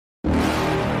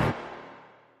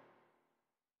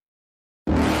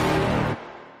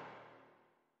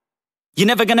You're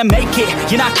never gonna make it,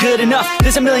 you're not good enough.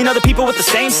 There's a million other people with the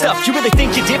same stuff. You really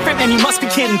think you're different? Man, you must be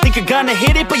kidding. Think you're gonna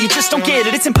hit it, but you just don't get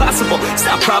it. It's impossible, it's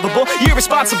not probable, you're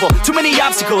irresponsible. Too many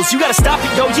obstacles, you gotta stop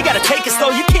it, yo. You gotta take it slow,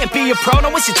 you can't be a pro.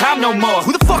 Don't waste your time no more. Who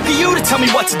the fuck are you to tell me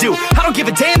what to do? I don't give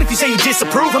a damn if you say you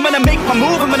disapprove. I'm gonna make my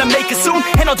move, I'm gonna make it soon.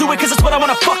 And I'll do it cause it's what I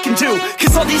wanna fucking do.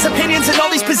 Cause all these opinions and all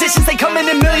these positions, they come in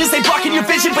millions, they blocking your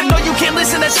vision. But no, you can't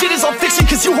listen, that shit is all fiction.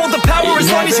 Cause you hold the power as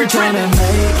long as you're driven.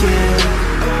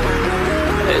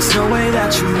 There's no way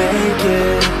that you make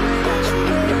it.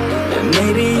 And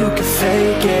maybe you can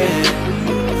fake it,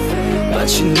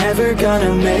 but you're never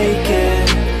gonna make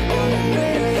it.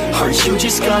 Are you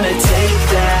just gonna take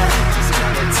that?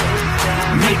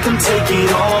 Make them take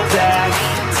it all back.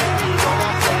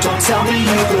 Don't tell me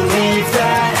you believe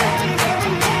that.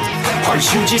 Are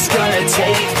you just gonna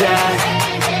take that?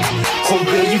 Or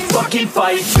will you fucking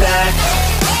fight back?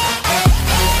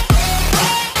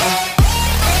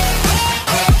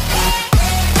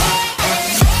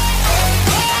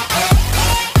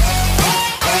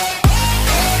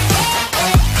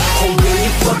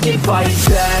 Fight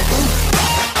back.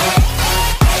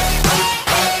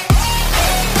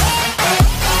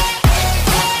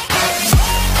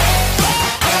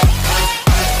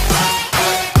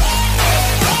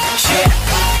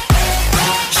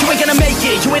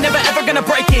 You ain't never ever gonna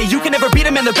break it. You can never beat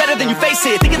them and they're better than you face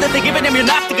it. Thinking that they give a damn, you're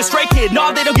not, think a straight kid.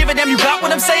 No, they don't give a damn, you got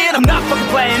what I'm saying? I'm not fucking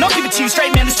playing, I'll give it to you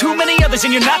straight, man. There's too many others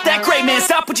and you're not that great, man.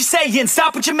 Stop what you're saying,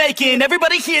 stop what you're making.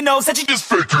 Everybody here knows that you just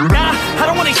faking. Nah, I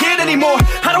don't wanna hear it anymore,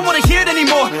 I don't wanna hear it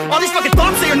anymore. All these fucking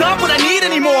thoughts, they are not what I need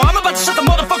anymore. I'm about to shut the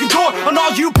motherfucking door on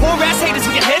all you poor ass haters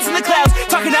with your heads in the clouds,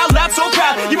 talking out loud so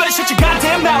proud. You better shut your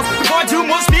goddamn mouth before I do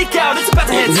more, speak out. It's about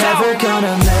to head south. Never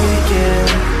gonna make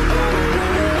it.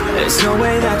 There's no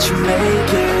way that you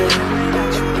make it.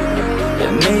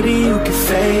 And maybe you can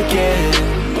fake it,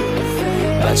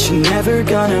 but you're never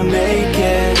gonna make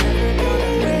it.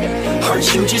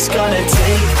 Aren't you just gonna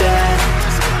take that?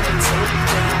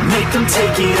 Make them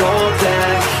take it all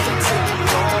back.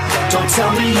 Don't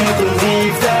tell me you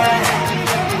believe that.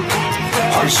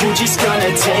 Aren't you just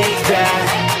gonna take that?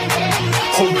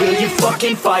 Or will you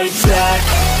fucking fight back?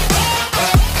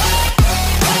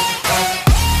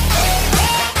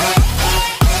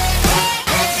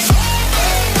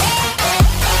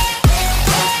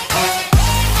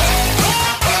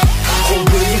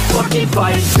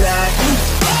 Fight back.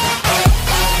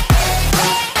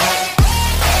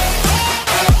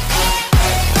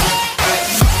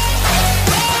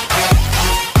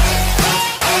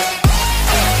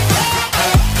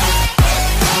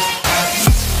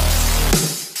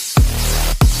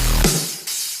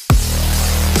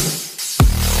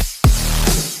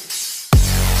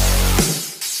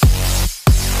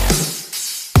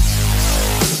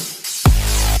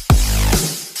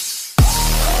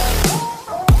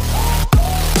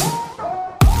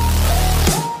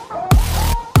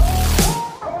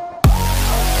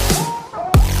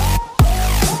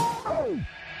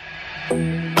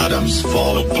 Atoms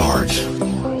fall apart.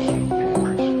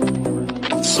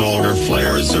 Solar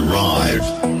flares arrive.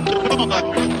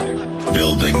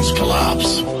 Buildings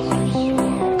collapse.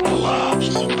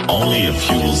 Only a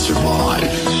few will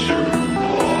survive.